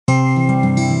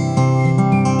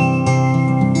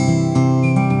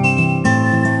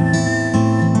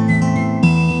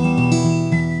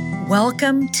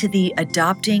Welcome to the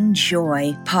Adopting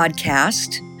Joy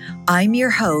podcast. I'm your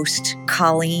host,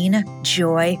 Colleen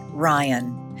Joy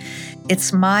Ryan.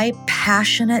 It's my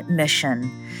passionate mission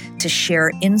to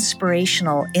share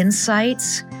inspirational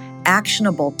insights,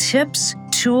 actionable tips,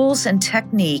 tools, and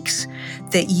techniques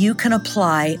that you can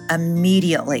apply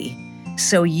immediately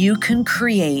so you can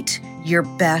create your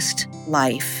best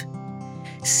life.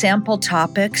 Sample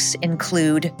topics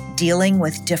include dealing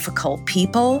with difficult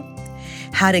people,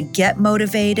 how to get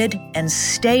motivated and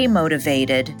stay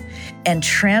motivated, and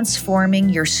transforming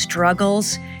your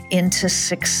struggles into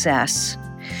success.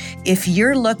 If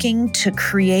you're looking to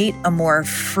create a more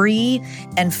free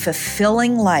and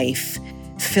fulfilling life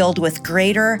filled with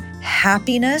greater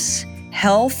happiness,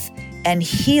 health, and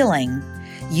healing,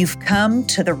 you've come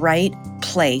to the right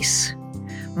place.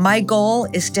 My goal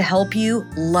is to help you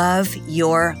love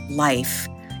your life.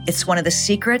 It's one of the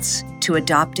secrets to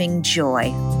adopting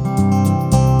joy.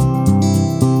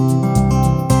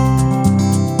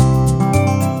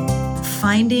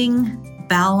 Finding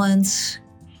balance,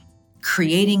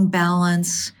 creating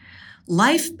balance.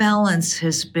 Life balance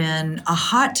has been a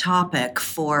hot topic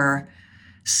for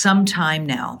some time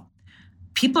now.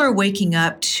 People are waking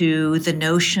up to the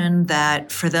notion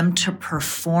that for them to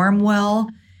perform well,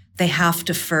 they have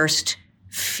to first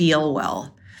feel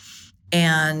well.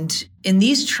 And in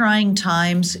these trying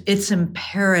times, it's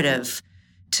imperative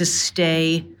to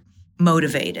stay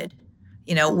motivated.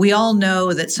 You know, we all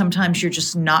know that sometimes you're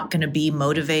just not going to be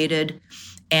motivated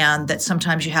and that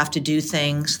sometimes you have to do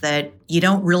things that you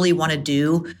don't really want to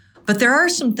do. But there are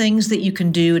some things that you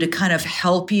can do to kind of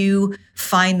help you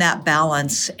find that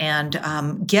balance and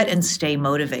get and stay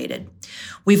motivated.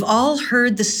 We've all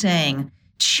heard the saying,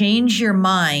 change your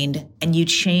mind and you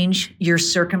change your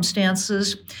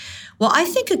circumstances. Well, I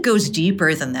think it goes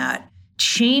deeper than that.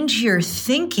 Change your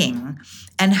thinking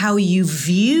and how you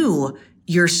view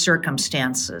your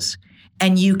circumstances,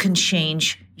 and you can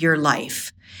change your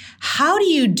life. How do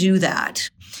you do that?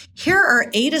 Here are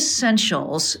 8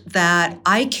 essentials that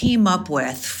I came up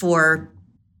with for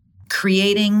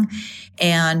creating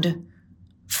and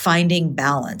finding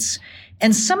balance.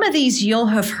 And some of these you'll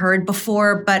have heard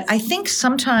before, but I think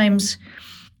sometimes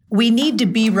we need to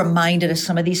be reminded of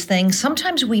some of these things.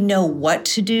 Sometimes we know what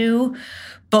to do,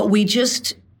 but we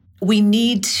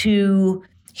need to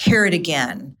hear it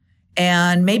again.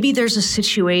 And maybe there's a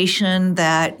situation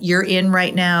that you're in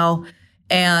right now,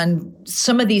 and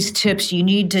some of these tips, you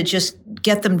need to just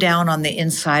get them down on the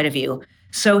inside of you.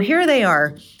 So here they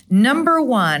are. Number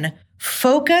 1,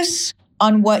 focus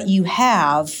on what you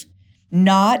have,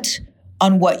 not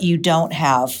on what you don't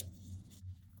have.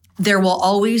 There will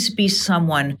always be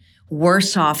someone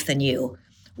worse off than you,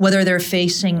 whether they're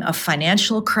facing a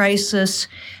financial crisis,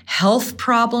 health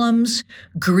problems,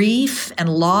 grief and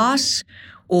loss,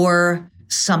 or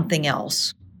something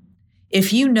else.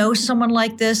 If you know someone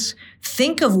like this,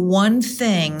 think of one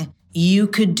thing you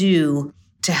could do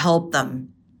to help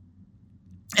them.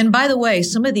 And by the way,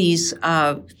 some of these,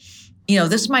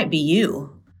 this might be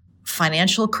you.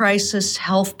 Financial crisis,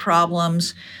 health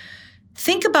problems.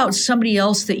 Think about somebody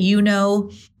else that you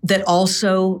know that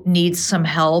also needs some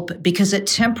help, because it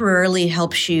temporarily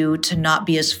helps you to not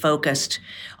be as focused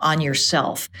on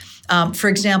yourself. For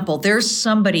example, there's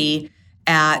somebody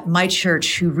at my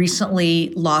church who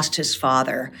recently lost his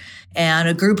father, and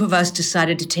a group of us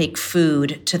decided to take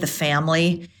food to the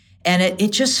family, and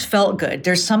it just felt good.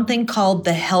 There's something called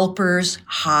the helper's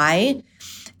high.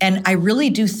 And I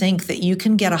really do think that you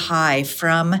can get a high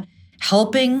from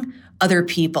helping other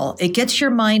people. It gets your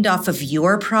mind off of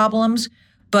your problems,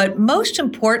 but most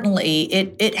importantly,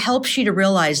 it helps you to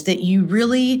realize that you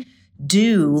really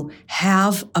do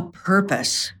have a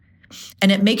purpose,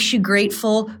 and it makes you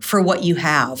grateful for what you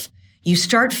have. You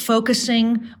start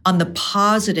focusing on the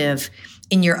positive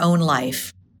in your own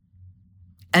life.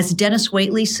 As Dennis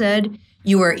Waitley said,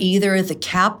 you are either the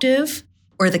captive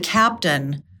or the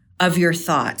captain of your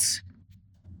thoughts.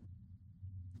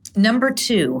 Number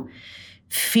 2,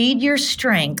 feed your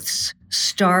strengths,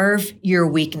 starve your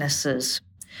weaknesses.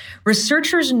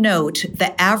 Researchers note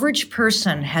the average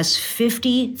person has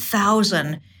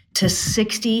 50,000 to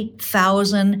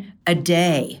 60,000 a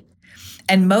day.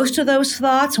 And most of those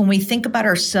thoughts, when we think about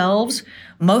ourselves,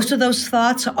 most of those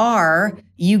thoughts are,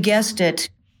 you guessed it,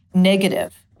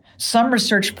 negative. Some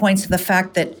research points to the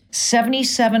fact that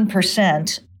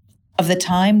 77% of the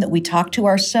time that we talk to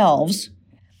ourselves,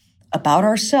 about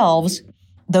ourselves,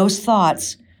 those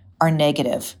thoughts are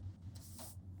negative.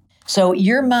 So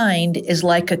your mind is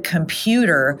like a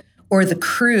computer or the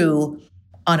crew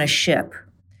on a ship.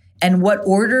 And what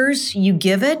orders you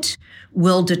give it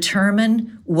will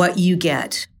determine what you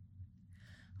get.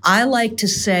 I like to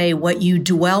say what you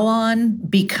dwell on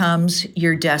becomes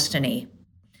your destiny.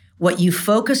 What you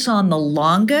focus on the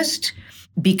longest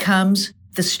becomes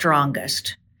the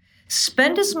strongest.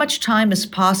 Spend as much time as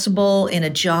possible in a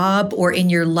job or in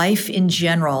your life in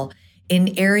general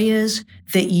in areas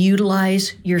that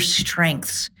utilize your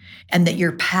strengths and that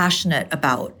you're passionate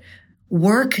about.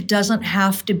 Work doesn't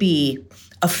have to be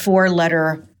a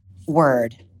 4-letter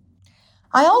word.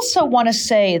 I also want to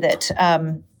say that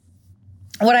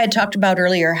what I had talked about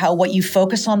earlier, how what you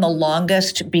focus on the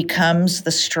longest becomes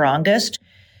the strongest.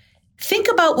 Think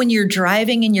about when you're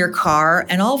driving in your car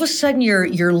and all of a sudden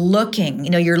you're looking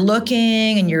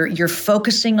and you're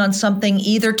focusing on something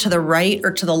either to the right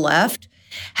or to the left.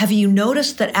 Have you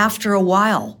noticed that after a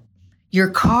while,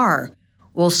 your car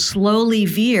will slowly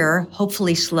veer,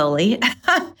 hopefully slowly,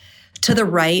 to the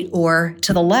right or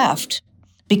to the left?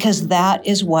 Because that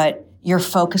is what you're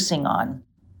focusing on.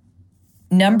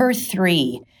 Number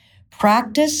 3,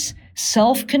 practice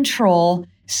self-control,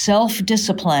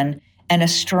 self-discipline, and a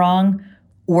strong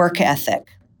work ethic.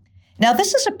 Now,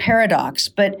 this is a paradox,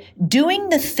 but doing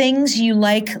the things you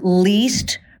like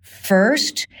least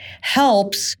first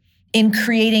helps in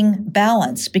creating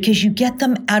balance because you get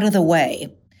them out of the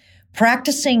way.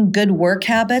 Practicing good work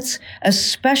habits,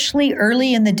 especially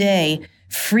early in the day,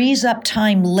 frees up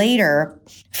time later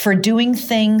for doing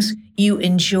things you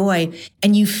enjoy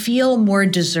and you feel more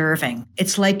deserving.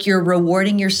 It's like you're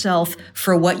rewarding yourself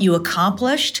for what you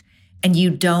accomplished and you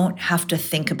don't have to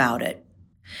think about it.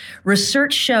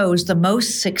 Research shows the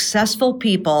most successful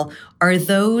people are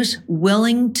those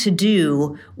willing to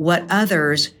do what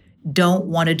others don't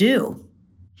want to do.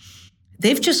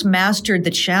 They've just mastered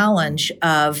the challenge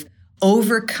of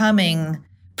overcoming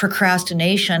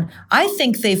procrastination. I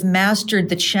think they've mastered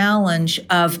the challenge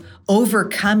of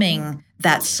overcoming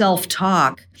that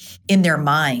self-talk in their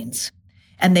minds.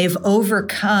 And they've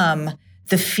overcome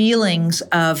the feelings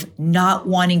of not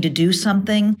wanting to do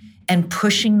something and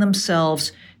pushing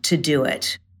themselves to do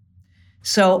it.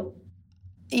 So,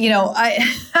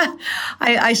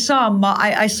 I saw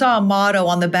a motto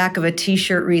on the back of a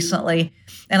T-shirt recently,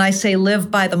 and I say, live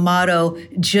by the motto,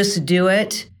 just do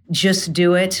it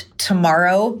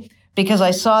tomorrow, because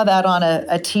I saw that on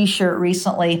a T-shirt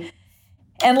recently.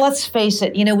 And let's face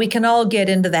it, we can all get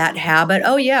into that habit.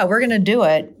 Oh yeah, we're going to do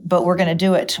it, but we're going to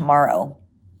do it tomorrow.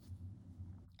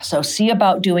 So see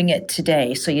about doing it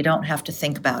today so you don't have to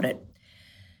think about it.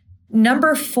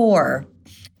 Number 4,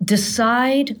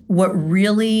 decide what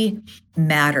really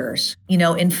matters.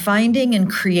 In finding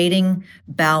and creating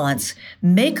balance,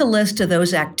 make a list of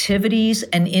those activities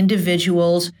and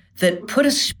individuals that put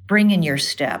a spring in your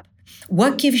step.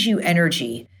 What gives you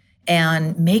energy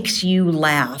and makes you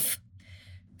laugh?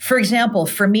 For example,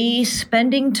 for me,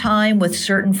 spending time with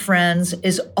certain friends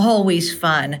is always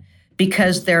fun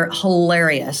because they're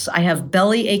hilarious. I have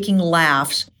belly aching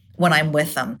laughs when I'm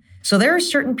with them. So there are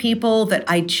certain people that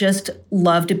I just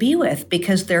love to be with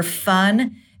because they're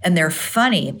fun and they're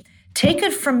funny. Take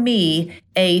it from me,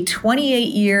 a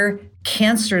 28-year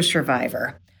cancer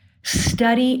survivor.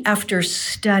 Study after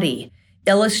study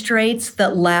illustrates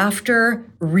that laughter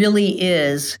really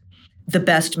is the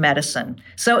best medicine.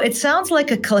 So it sounds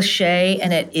like a cliche,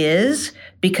 and it is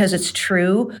because it's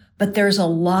true, but there's a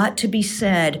lot to be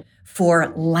said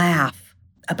for laugh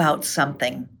about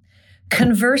something.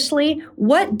 Conversely,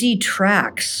 what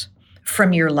detracts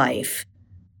from your life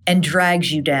and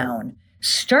drags you down?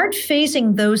 Start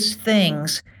phasing those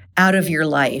things out of your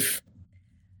life.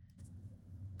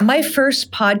 My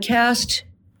first podcast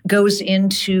goes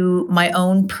into my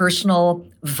own personal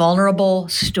vulnerable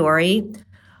story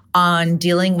on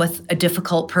dealing with a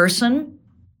difficult person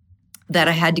that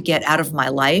I had to get out of my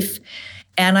life.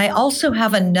 And I also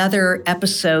have another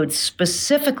episode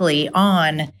specifically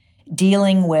on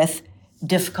dealing with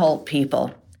difficult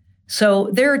people. So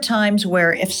there are times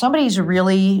where if somebody's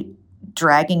really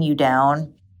dragging you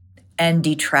down and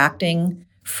detracting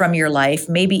from your life,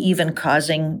 maybe even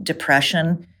causing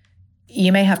depression,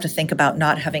 you may have to think about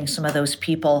not having some of those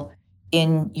people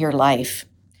in your life.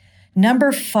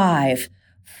 Number 5,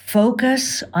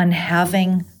 focus on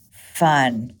having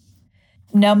fun.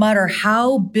 No matter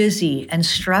how busy and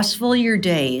stressful your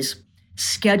days,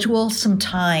 schedule some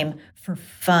time for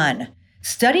fun.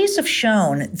 Studies have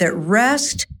shown that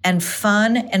rest and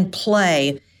fun and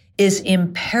play is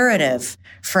imperative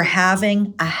for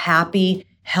having a happy,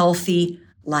 healthy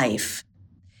life.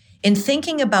 In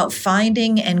thinking about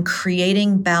finding and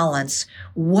creating balance,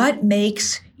 what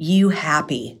makes you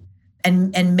happy?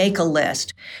 And make a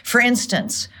list. For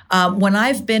instance, when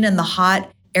I've been in the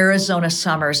hot Arizona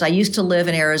summers, I used to live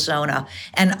in Arizona,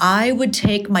 and I would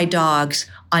take my dogs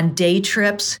on day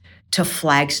trips to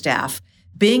Flagstaff.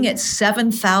 Being at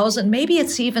 7,000, maybe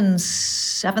it's even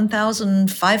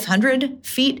 7,500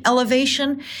 feet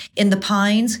elevation in the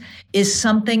pines, is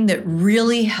something that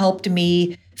really helped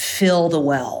me fill the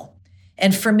well.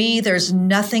 And for me, there's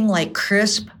nothing like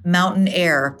crisp mountain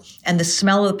air and the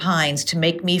smell of the pines to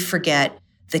make me forget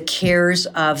the cares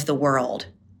of the world.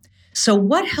 So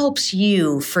what helps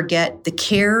you forget the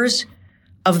cares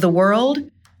of the world?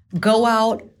 Go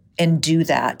out and do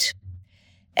that.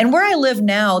 And where I live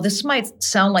now, this might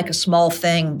sound like a small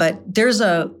thing, but there's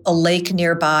a lake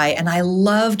nearby, and I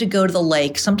love to go to the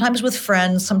lake, sometimes with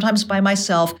friends, sometimes by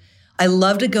myself. I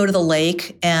love to go to the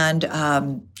lake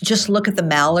and just look at the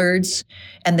mallards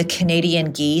and the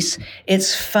Canadian geese.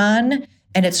 It's fun,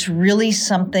 and it's really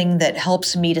something that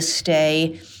helps me to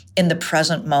stay in the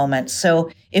present moment. So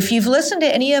if you've listened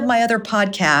to any of my other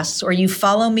podcasts, or you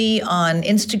follow me on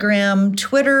Instagram,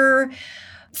 Twitter,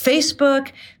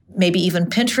 Facebook, maybe even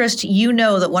Pinterest, you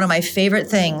know that one of my favorite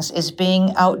things is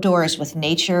being outdoors with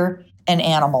nature and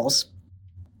animals.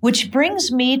 Which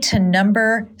brings me to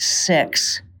number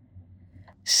 6.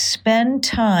 Spend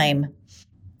time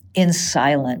in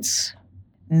silence.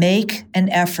 Make an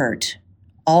effort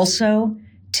also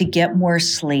to get more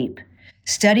sleep.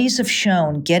 Studies have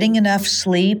shown getting enough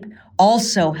sleep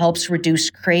also helps reduce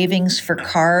cravings for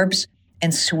carbs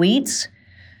and sweets.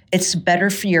 It's better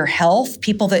for your health.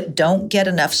 People that don't get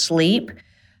enough sleep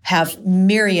have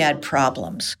myriad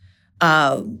problems,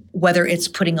 whether it's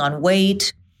putting on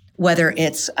weight, whether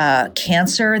it's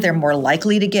cancer, they're more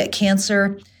likely to get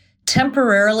cancer.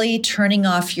 Temporarily turning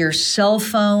off your cell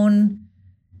phone,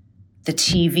 the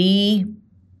TV,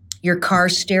 your car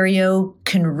stereo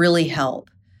can really help.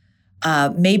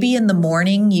 Maybe in the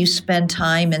morning you spend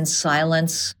time in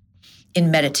silence in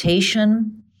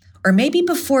meditation. Or maybe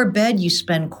before bed, you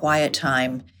spend quiet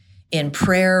time in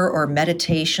prayer or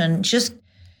meditation, just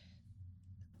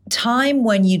time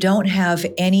when you don't have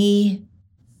any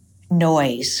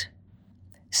noise.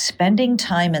 Spending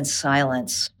time in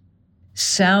silence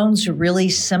sounds really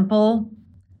simple,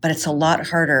 but it's a lot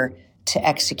harder to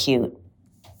execute.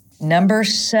 Number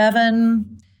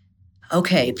 7,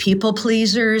 okay, people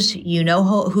pleasers, you know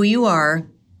who you are.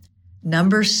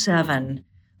 Number 7,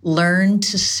 learn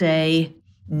to say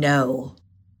no.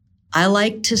 I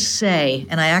like to say,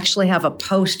 and I actually have a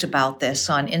post about this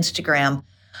on Instagram,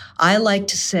 I like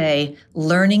to say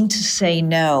learning to say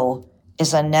no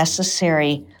is a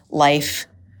necessary life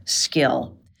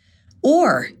skill.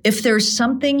 Or if there's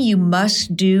something you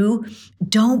must do,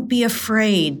 don't be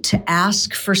afraid to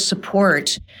ask for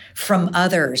support from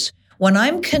others. When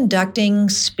I'm conducting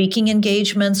speaking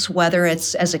engagements, whether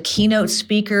it's as a keynote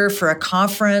speaker for a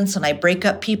conference and I break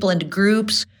up people into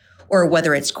groups, or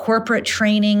whether it's corporate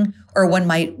training, or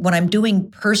when I'm doing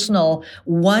personal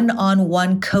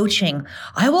one-on-one coaching,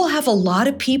 I will have a lot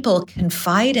of people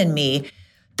confide in me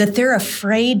that they're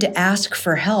afraid to ask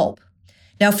for help.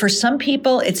 Now, for some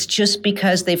people, it's just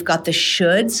because they've got the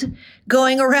shoulds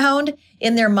going around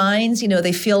in their minds. You know,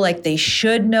 they feel like they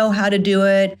should know how to do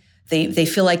it. They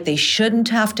feel like they shouldn't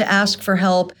have to ask for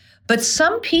help. But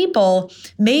some people,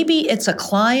 maybe it's a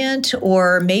client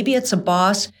or maybe it's a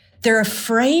boss, they're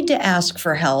afraid to ask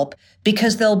for help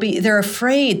because they're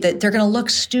afraid that they're going to look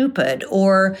stupid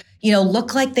or,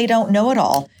 look like they don't know it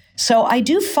all. So I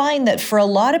do find that for a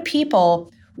lot of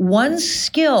people, one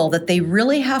skill that they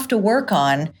really have to work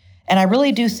on, and I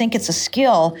really do think it's a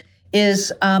skill,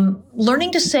 is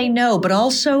learning to say no, but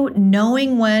also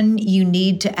knowing when you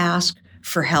need to ask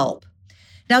for help.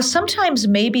 Now, sometimes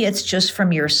maybe it's just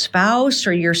from your spouse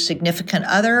or your significant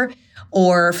other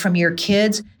or from your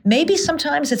kids. Maybe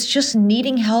sometimes it's just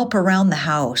needing help around the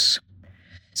house.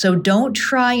 So don't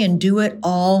try and do it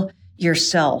all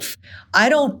yourself. I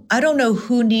don't know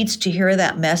who needs to hear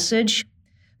that message,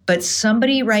 but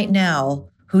somebody right now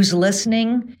who's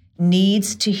listening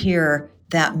needs to hear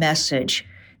that message.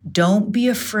 Don't be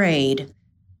afraid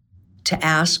to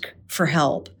ask for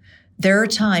help. There are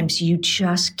times you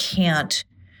just can't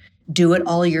do it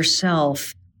all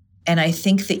yourself, and I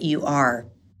think that you are.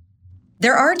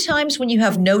 There are times when you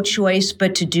have no choice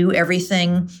but to do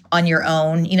everything on your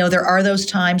own. There are those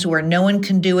times where no one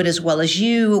can do it as well as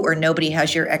you, or nobody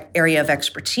has your area of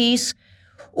expertise,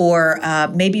 or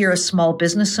maybe you're a small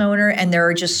business owner and there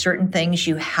are just certain things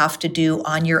you have to do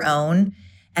on your own,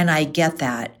 and I get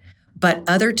that. But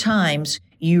other times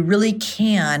you really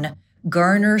can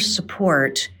garner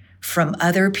support from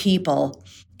other people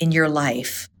in your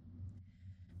life.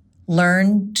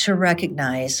 Learn to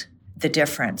recognize the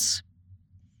difference.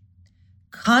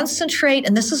 Concentrate,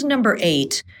 and this is number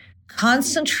 8,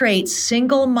 concentrate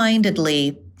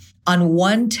single-mindedly on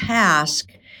one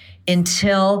task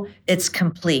until it's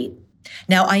complete.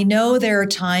 Now, I know there are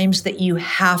times that you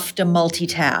have to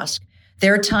multitask.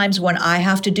 There are times when I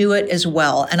have to do it as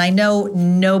well. And I know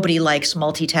nobody likes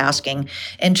multitasking.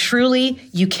 And truly,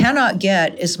 you cannot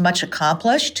get as much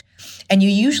accomplished. And you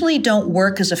usually don't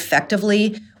work as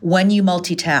effectively when you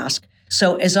multitask.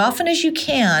 So as often as you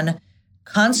can,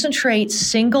 concentrate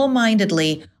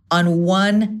single-mindedly on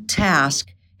one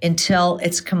task until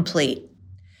it's complete.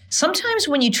 Sometimes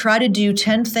when you try to do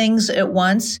 10 things at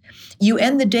once, you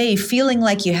end the day feeling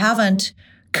like you haven't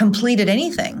completed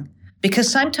anything,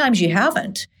 because sometimes you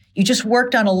haven't. You just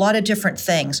worked on a lot of different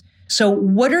things. So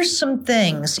what are some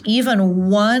things, even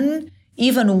one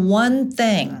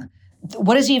thing,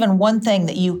 what is even one thing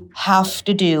that you have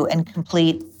to do and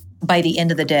complete by the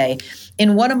end of the day?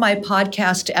 In one of my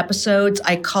podcast episodes,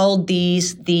 I called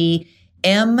these the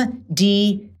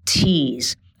MDTs.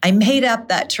 I made up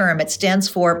that term. It stands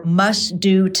for must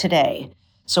do today.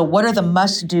 So what are the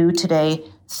must do today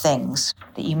things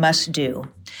that you must do?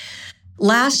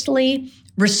 Lastly,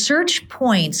 research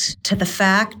points to the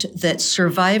fact that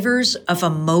survivors of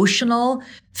emotional,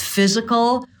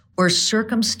 physical, or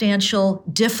circumstantial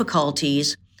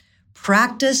difficulties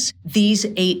practice these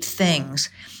 8 things.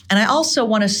 And I also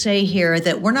want to say here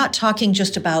that we're not talking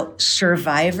just about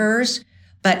survivors,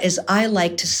 but as I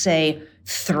like to say,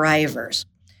 thrivers.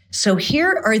 So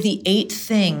here are the 8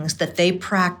 things that they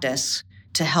practice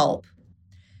to help.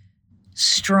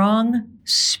 Strong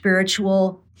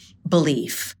spiritual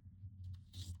belief.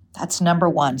 That's number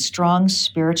 1, strong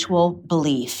spiritual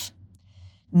belief.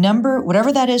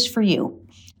 Whatever that is for you.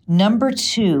 Number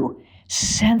 2,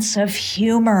 sense of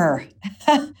humor.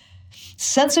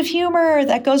 Sense of humor,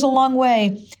 that goes a long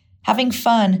way. Having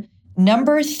fun.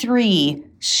 Number 3,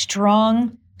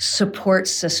 strong support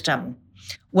system.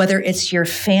 Whether it's your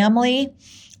family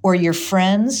or your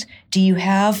friends, do you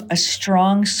have a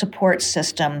strong support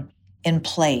system in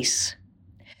place?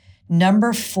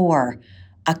 Number 4,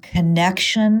 a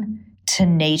connection to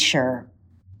nature.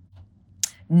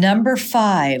 Number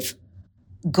 5,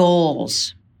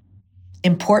 goals.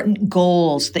 Important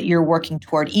goals that you're working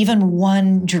toward, even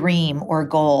one dream or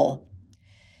goal.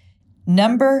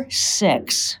 Number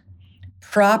 6,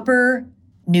 proper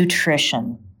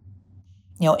nutrition.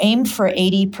 Aim for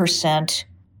 80%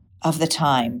 of the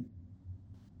time.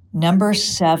 Number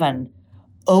 7,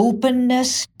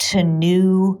 openness to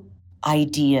new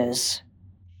ideas.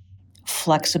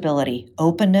 Flexibility,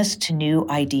 openness to new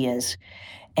ideas.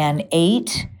 And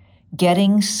 8,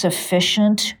 getting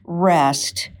sufficient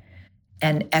rest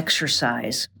and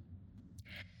exercise.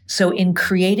 So in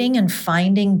creating and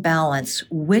finding balance,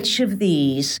 which of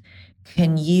these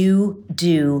can you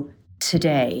do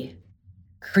today?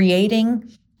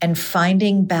 Creating and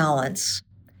finding balance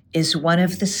is one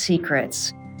of the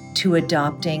secrets to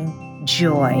adopting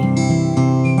joy.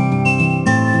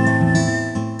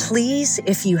 Please,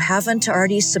 if you haven't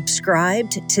already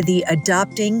subscribed to the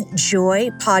Adopting Joy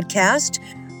podcast,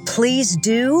 please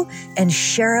do and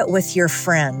share it with your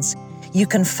friends. You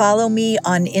can follow me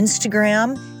on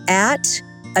Instagram at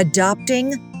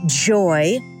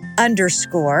adoptingjoy_.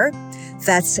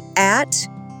 That's at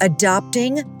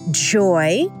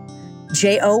adoptingjoy,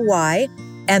 JOY,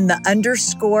 and the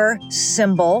underscore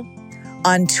symbol.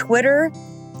 On Twitter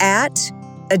at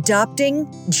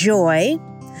adoptingjoy.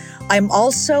 I'm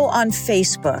also on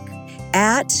Facebook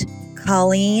at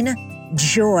Colleen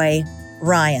Joy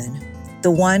Ryan,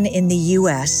 the one in the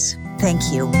US. Thank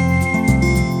you.